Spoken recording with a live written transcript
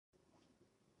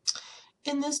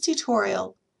In this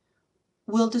tutorial,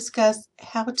 we'll discuss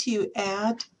how to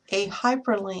add a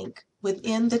hyperlink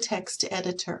within the text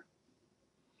editor.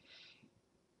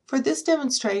 For this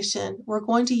demonstration, we're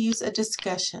going to use a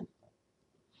discussion.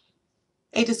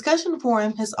 A discussion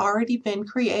forum has already been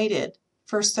created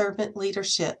for servant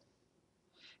leadership.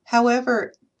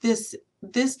 However, this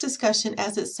discussion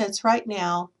as it sits right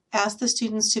now asks the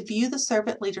students to view the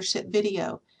servant leadership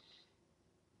video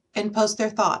and post their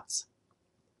thoughts.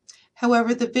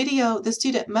 However, the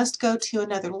student must go to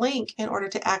another link in order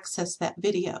to access that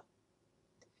video.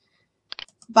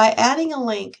 By adding a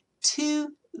link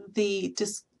to the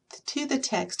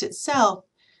text itself,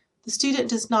 the student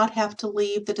does not have to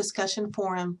leave the discussion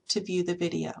forum to view the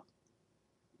video.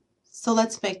 So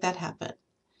let's make that happen.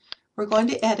 We're going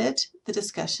to edit the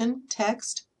discussion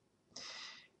text.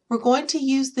 We're going to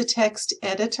use the text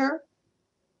editor,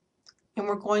 and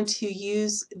we're going to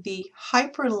use the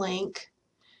hyperlink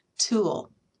tool.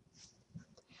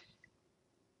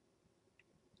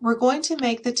 We're going to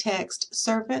make the text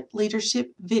servant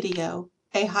leadership video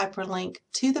a hyperlink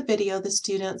to the video the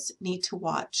students need to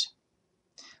watch.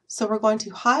 So we're going to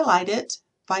highlight it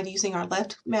by using our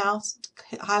left mouse,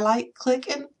 click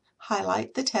and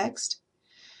highlight the text.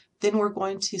 Then we're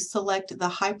going to select the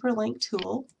hyperlink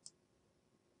tool.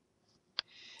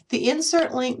 The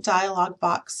insert link dialog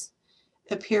box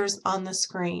appears on the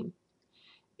screen.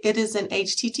 It is an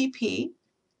HTTP.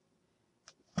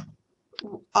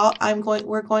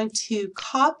 We're going to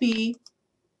copy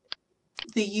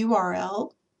the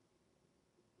URL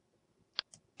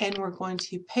and we're going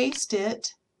to paste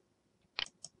it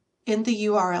in the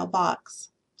URL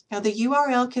box. Now the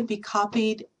URL can be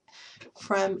copied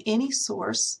from any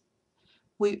source.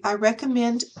 I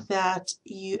recommend that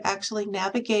you actually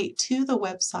navigate to the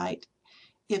website.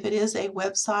 If it is a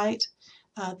website,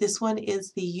 this one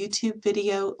is the YouTube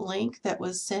video link that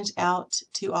was sent out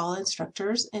to all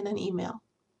instructors in an email.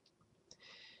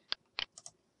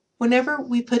 Whenever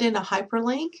we put in a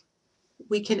hyperlink,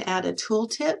 we can add a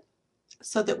tooltip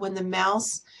so that when the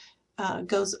mouse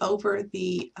goes over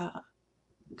the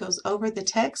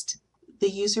text, the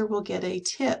user will get a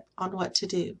tip on what to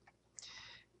do.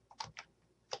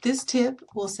 This tip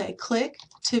will say click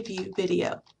to view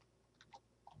video.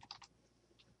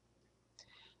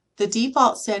 The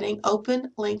default setting,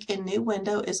 open link in new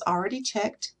window, is already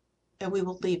checked, and we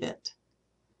will leave it.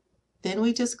 Then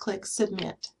we just click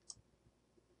submit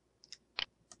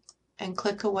and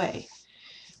click away.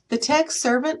 The text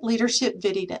servant leadership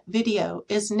video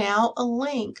is now a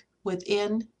link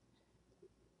within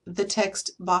the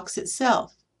text box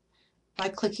itself. By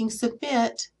clicking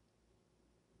submit,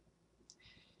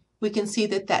 we can see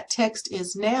that that text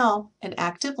is now an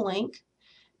active link,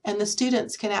 and the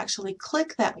students can actually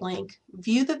click that link,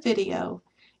 view the video,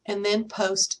 and then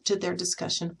post to their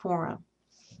discussion forum.